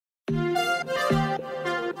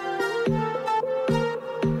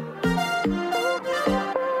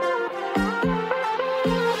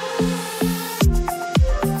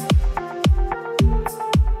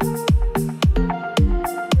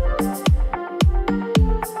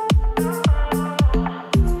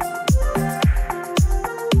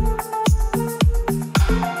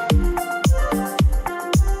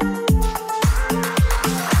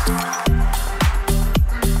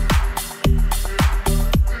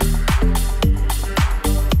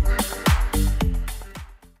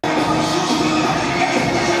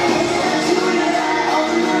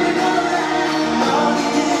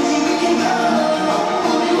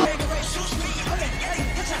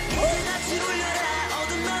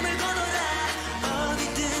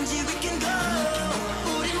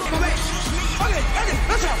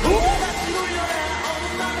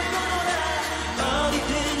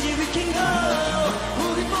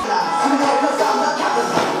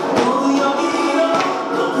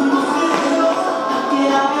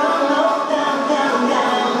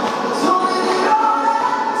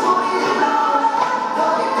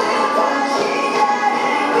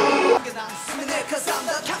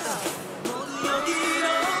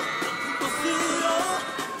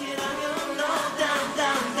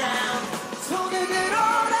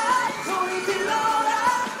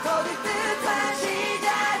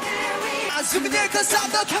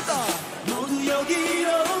쌍덕한다 모두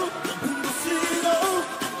여기로 높은 곳으로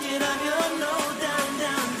함께라면 no down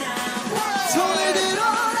down down 손을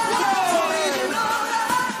들어라 손을 들어라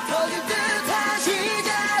거짓 듯한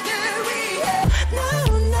시작을 위해 no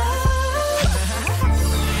no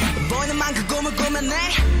보이는 만큼 꿈을 꾸며내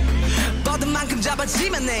뻗은 만큼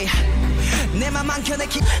잡아지면 내 맘만 켜내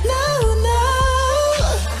keep no no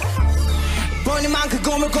보이는 만큼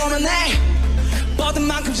꿈을 꾸며내 뻗은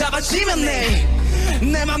만큼 잡아지면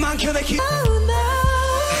내 맘만 켜내 keep no no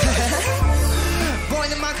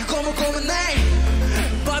보이는 만큼 꿈을 꾸며내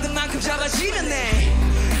뻗은 만큼 잡아지면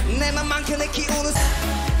내 맘만 켜내 키우는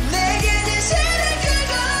내게 진실을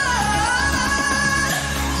끌고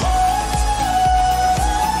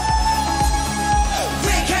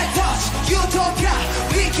We can touch utopia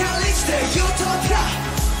We can reach the utopia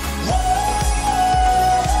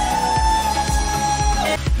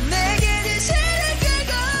내게 진실을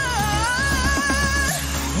끌고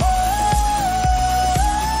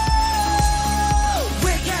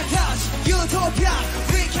We can touch utopia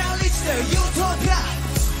We can reach the utopia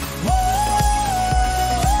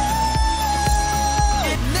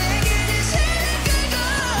내게 진실을 끌고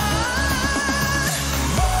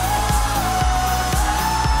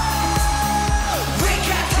We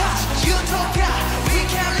can touch utopia We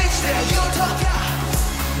can reach the utopia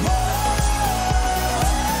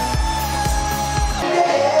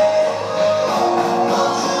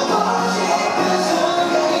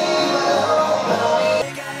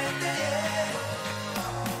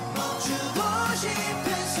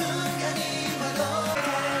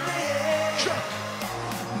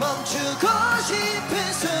멈추고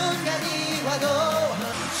싶은 순간이 와도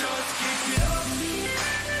Just keep it up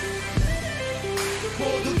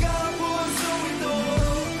모두가 볼 수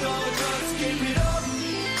있도록 Just keep it up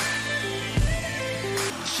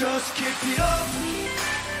Just keep it up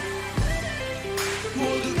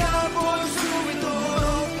모두가 볼 수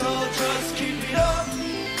있도록 Just keep it up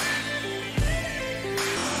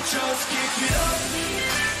Just keep it up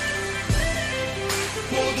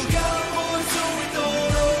모두가 볼 수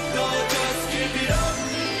있도록 Just keep it up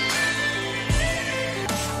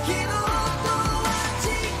기도도 아직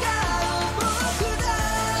아무것도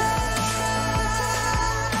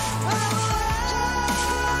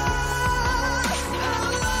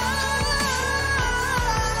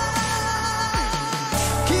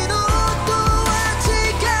기도도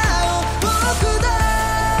아직 아무것도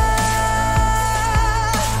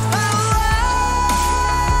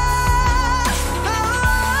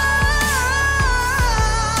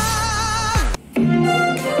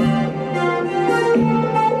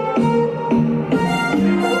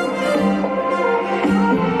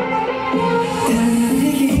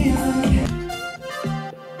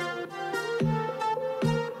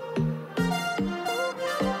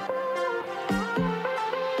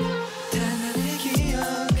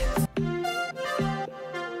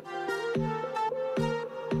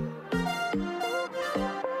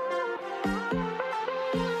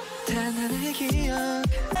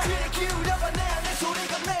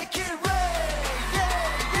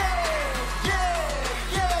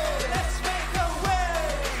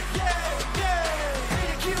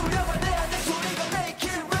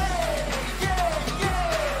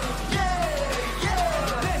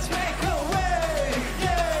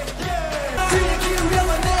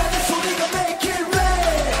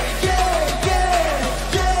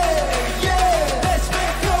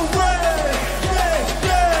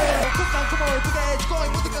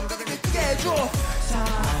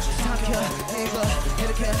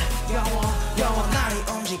영원히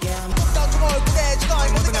움직여 꿈꿔 그대지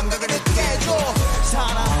너의 모든 감각을 느끼게 해줘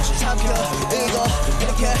사랑 삼켜 이거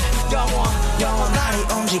이렇게 영원히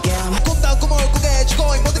움직여 꿈꿔 꿈을 꾸게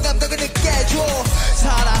해주고 이 모든 감각을 느끼게 해줘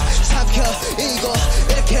사랑 삼켜 이거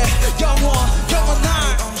이렇게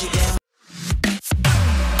영원히 움직여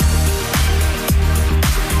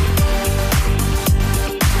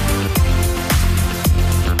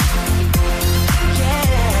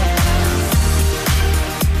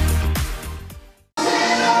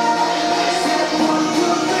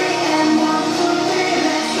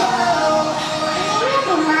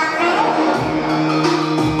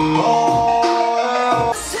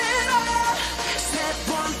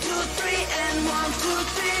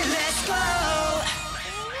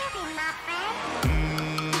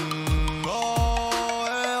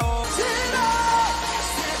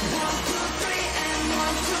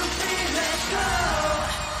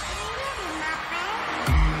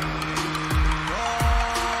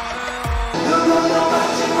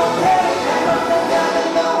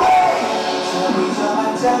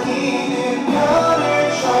반짝이는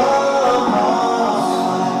별을 줘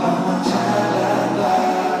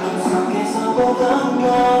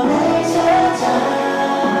너를 찾아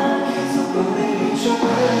계속 우리 비추는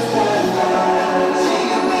starlight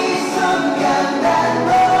지금 이 순간 난 너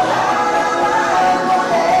하나만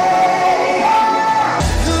원해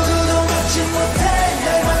누구도 막지 못해 날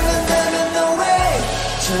막는다면 no way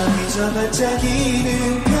저기서 반짝이는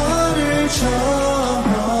별을 줘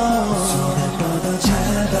손을 뻗어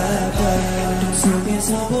잡아봐 속에서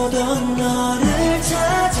보던 너를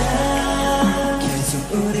찾아 계속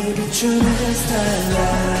우리 비추는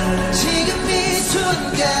starlight 지금 이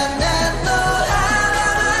순간 난 너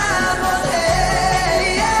하나만 원해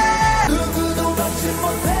누구도 막지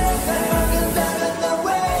못해 날 막는다면 no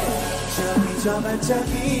way 저기서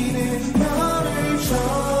반짝이는 별을 줘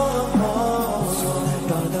손을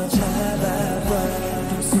뻗어 잡아봐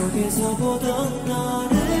속에서 보던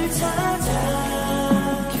너를 찾아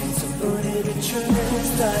계속 우리 비추는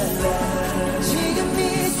starlight 지금 이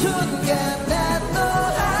순간 난 너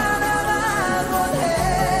하나만 원해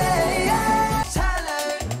설날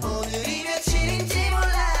오늘이 며칠인지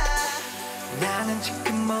몰라 나는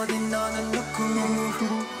지금 어디 너는 누구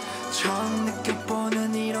처음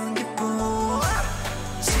느껴보는 이런 기분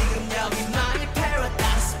지금 여기만이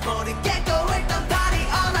paradise 모르겠고 일단 party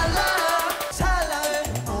all night long 설날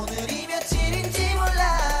오늘이 며칠인지 몰라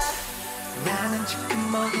나는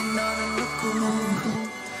지금 어디 너는 누구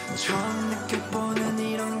처음 느껴보는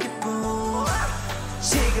이런 기분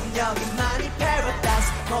지금 여기만이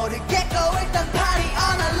paradise 모르겠고 일단 party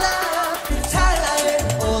all night long 설날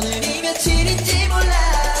오늘이 며칠인지 몰라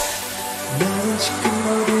나는 지금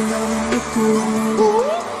어디 너는 누구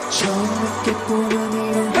처음 느껴보는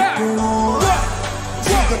이런 기분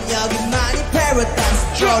지금 여기만이 paradise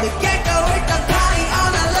모르겠고 일단 party all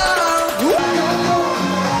night long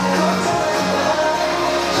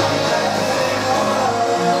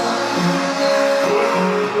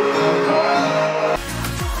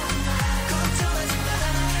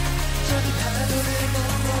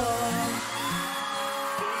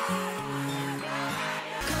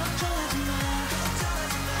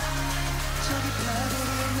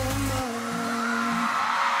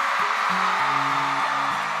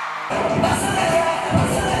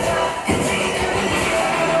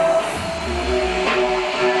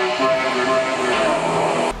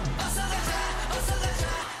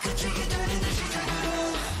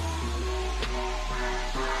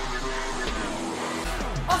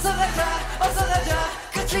어서 가자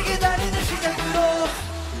같이 기다리는 시작으로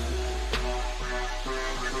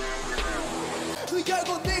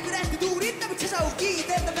결국 늘 그랬는데 우리 땀을 찾아오기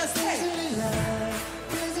된다면 dazzling light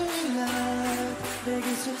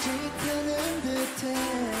내게 손짓하는 듯해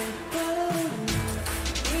바라보는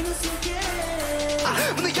이 눈 속에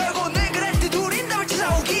오늘 결국 늘 그랬는데 우리 땀을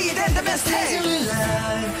찾아오기 된다면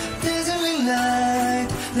dazzling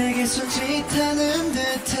light 내게 손짓하는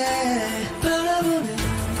듯해 바라보는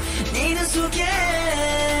이 눈 속에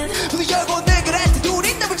오늘 결국 늘 그랬는데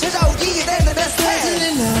우리 땀을 찾아오기 된다면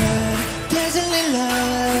dazzling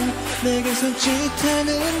light 내게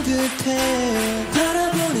손짓하는 듯해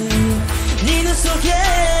바라보는 네 눈 속에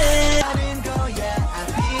하는 거야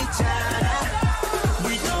앞이잖아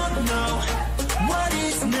We don't know what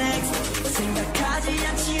is next 생각하지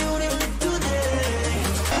않지 우리 live today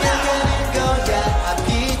그냥 가는 거야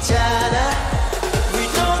앞이잖아 We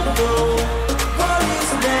don't know what is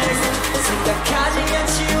next 생각하지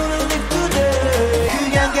않지 우리 live today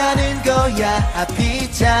그냥 가는 거야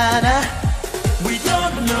앞이잖아 We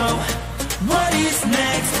don't know what is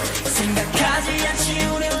next 생각하지 않지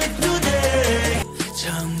우리 live today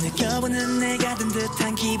처음 느껴보는 내가 든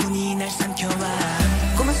듯한 기분이 날 삼켜와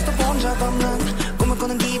꿈에서도 본 적 없는 꿈을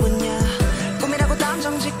꾸는 기분이야 꿈이라고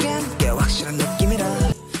단정짓기엔 꽤 확실한 느낌이라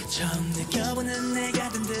처음 느껴보는 내가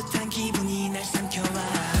든 듯한 기분이 날 삼켜와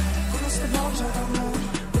꿈에서도 본 적 없는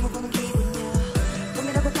꿈을 꾸는 기분이야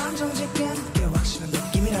꿈이라고 단정짓기엔 꽤 확실한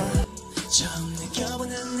느낌이라 처음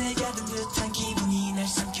느껴보는 내가 든 듯한 기분이 날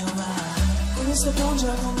삼켜와 꿈에서 본 적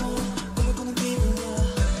없는 꿈을 꾸는 기분이야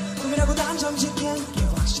꿈이라고 단정짓기엔 꽤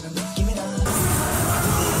확실한 느낌이라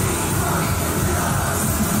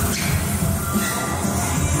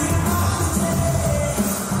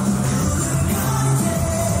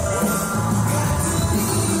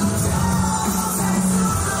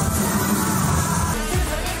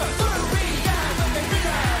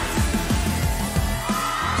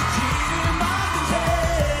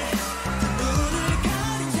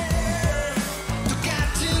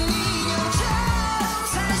똑같은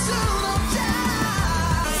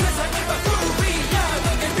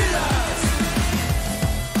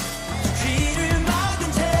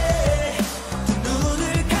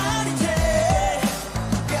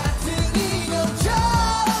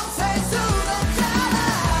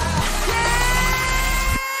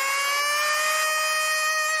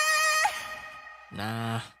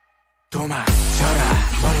도망쳐라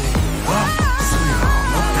멀리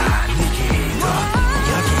소용없다 네 길도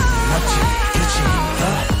여긴 멋지 그치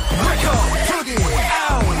Welcome to the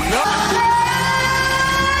outlaw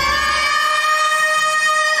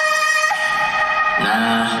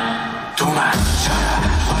나 도망쳐라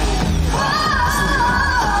멀리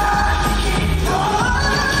소용없다 네 길도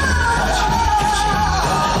여긴 멋지 그치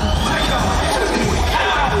Welcome to the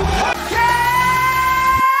outlaw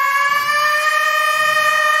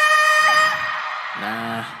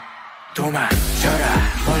나 도망쳐라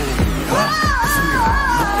멀리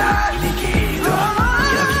소용없다 네 길도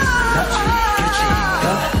여긴 멋지 그치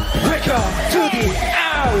Welcome to the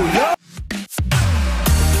outlaw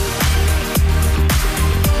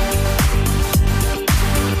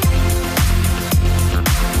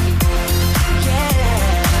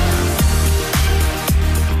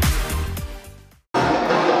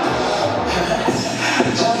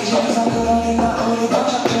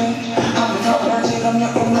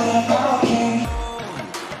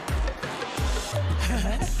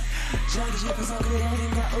저기 집에서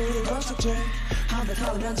그러니까 우리 도착지 한배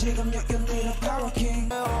타면 지금 여기 need a power king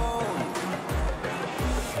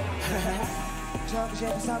저기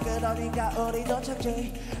집에서 그러니까 우리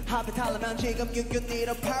도착지 한배 타면 지금 여기 need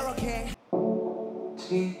a power king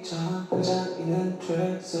시기처럼 반짝이는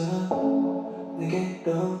트랙스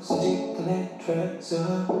내게로 수집된 내 트랙스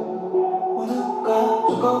모두가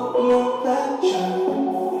두고 있는 pleasure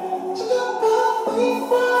점점 더 보이는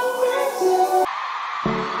crazy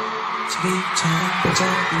시기처럼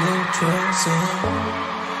반짝이는 트랙스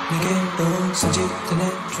내게로 수집된 내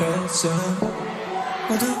트랙스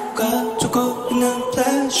모두가 두고 있는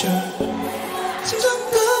pleasure 점점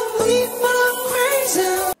더 보이는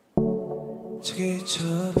crazy 저기 저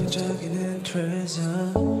반짝이는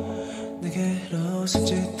treasure 내게로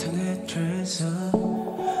손짓한 내 treasure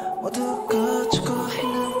모두가 주고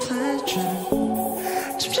있는 pleasure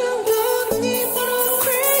점점 더 눈이 멀어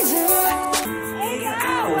crazy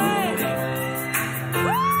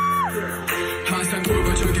항상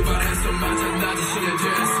굵어지기 바랬어 맞아 나 자신의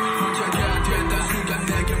dance 혼자가 된다 순간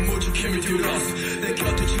내게 모든 힘이 들었어 내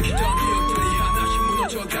곁을 지키던 기억들이 하나씩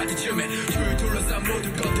무너져가기 쯤에 줄 둘러싼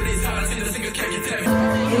모든 것들이 사라진다 생각하기 때문에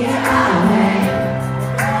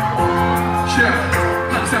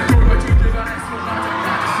항상 굵어지기 바랬어 맞아 나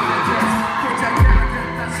자신의 dance 혼자가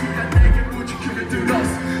된다 순간 내게 모든 힘이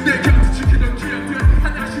들었어 내 곁을 지키던 기억들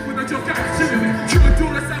하나씩 무너져가기 쯤에 줄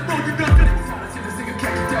둘러싼 모든 것들이 사라진다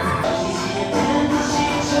생각하기 때문에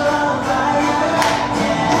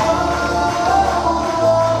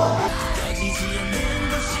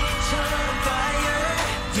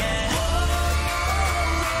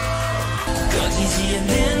꺼지지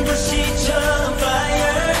않는 불씨처럼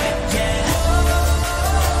fire yeah.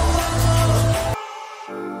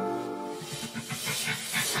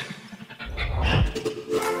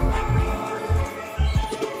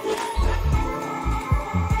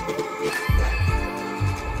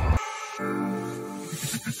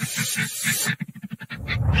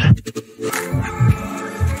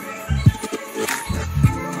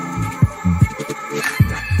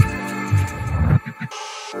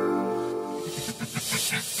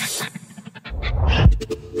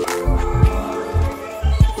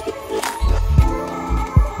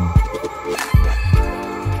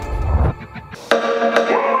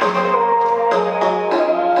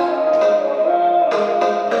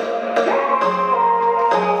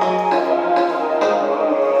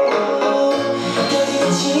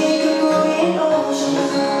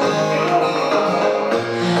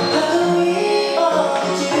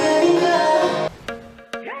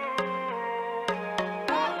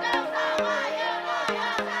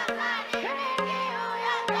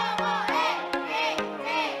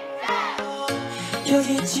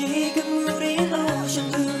 여기 지금 우린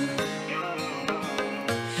오션뷰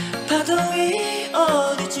파도 위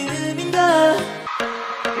어디쯤인가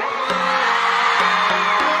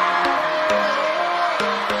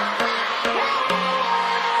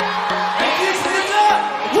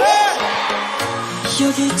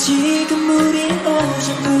여기 지금 우린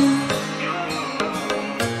오션뷰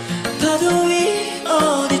파도 위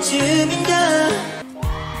어디쯤인가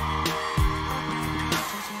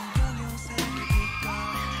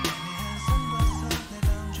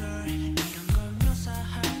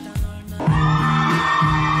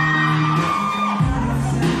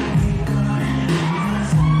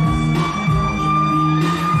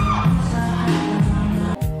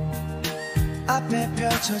앞에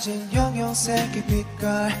펼쳐진 형형색의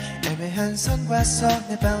빛깔 애매한 선과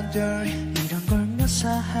선의 boundary 이런 걸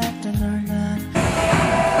묘사할 때 널 난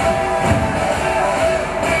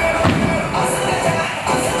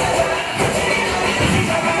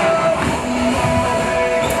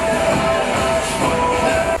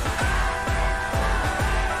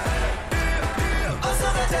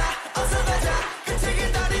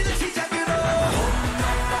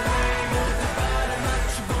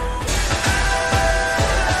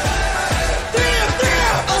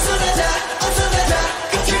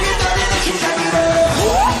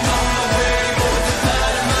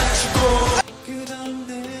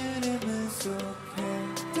흐름은 속에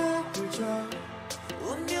답을 줘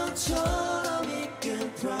운명처럼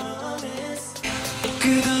이끈 promise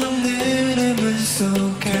끝없는 흐름은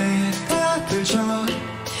속에 답을 줘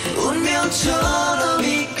운명처럼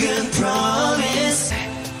이끈 promise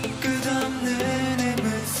끝없는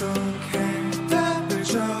흐름은 속에 답을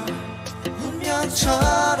줘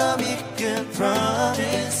운명처럼 이끈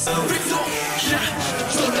promise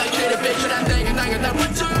쏟아지는 빛이란 내가 나가다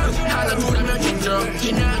번쩍 하나 둘하면 중정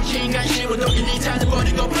지나친 관심을 녹이니 자는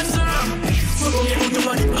버리고 벌써 소공의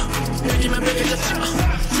우두머리 여기만 베개졌죠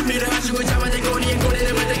준비를 하시고 잡아낸 꼬리에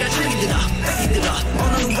꼬리를 물 때가 즐기더라 애기들아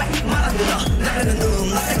언어는 왜 말 안 들어 나가는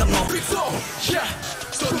나 내가 뭐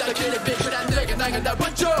쏟아지는 빛이란 내가 나가다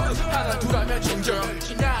번쩍 하나 둘하면 중정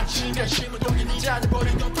지나친 관심을 녹이니 자는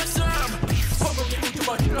버리고 벌써 소공의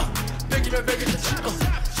우두머리로 베기면 베개졌죠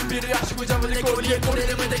준비를 하시고 잡아낸 꼬리에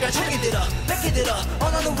꼬리를 물 때가 즐기더라 뺏기들어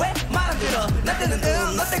언어는 왜 말 안 들어 나 때는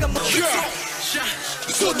너 때가 뭐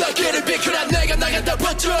쏟아지는 빛이란 내가 나간다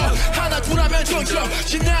번쩍 하나 둘하면 종종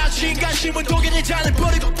지나친 관심은 독인이 잔을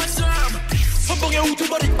버리고 벌써 선봉의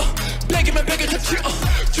우두머리 베기면 베개졌지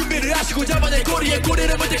준비를 하시고 잡아낸 꼬리에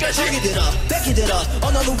꼬리를 물 때까지 뺏기들어 뺏기들어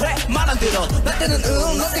언어는 왜 말 안 들어 나 때는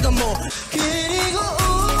너 때가 뭐 그리고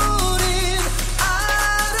우린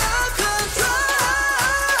out of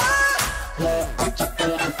control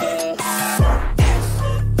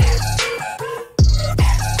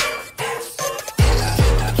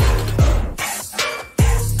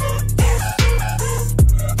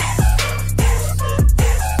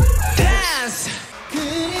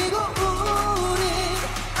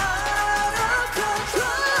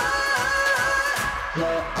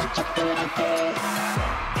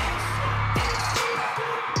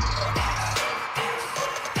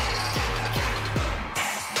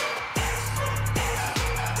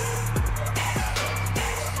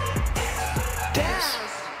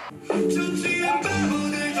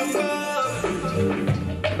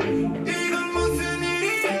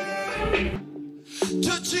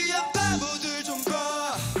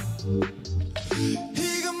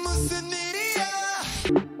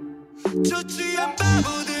초취한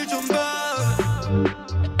바보들 좀 봐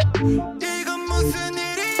이건 무슨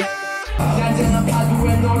일이야 잔잔한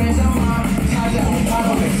파도에 노래 잠아 찾아온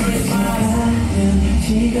바보의 크리스마스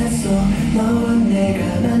시간 속 너와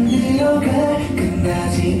내가 만들어갈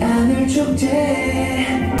끝나지 않을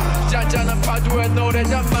축제 잔잔한 파도에 노래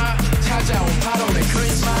잠아 찾아온 바보의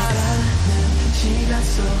크리스마스 시간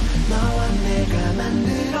속 너와 내가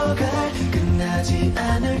만들어갈 끝나지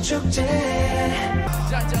않을 축제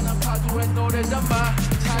잔잔한 파도에 노래 잠아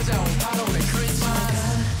찾아온 바보의 크리스마스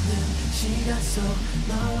시간 속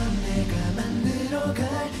너와 내가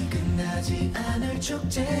만들어갈 끝나지 않을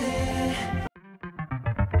축제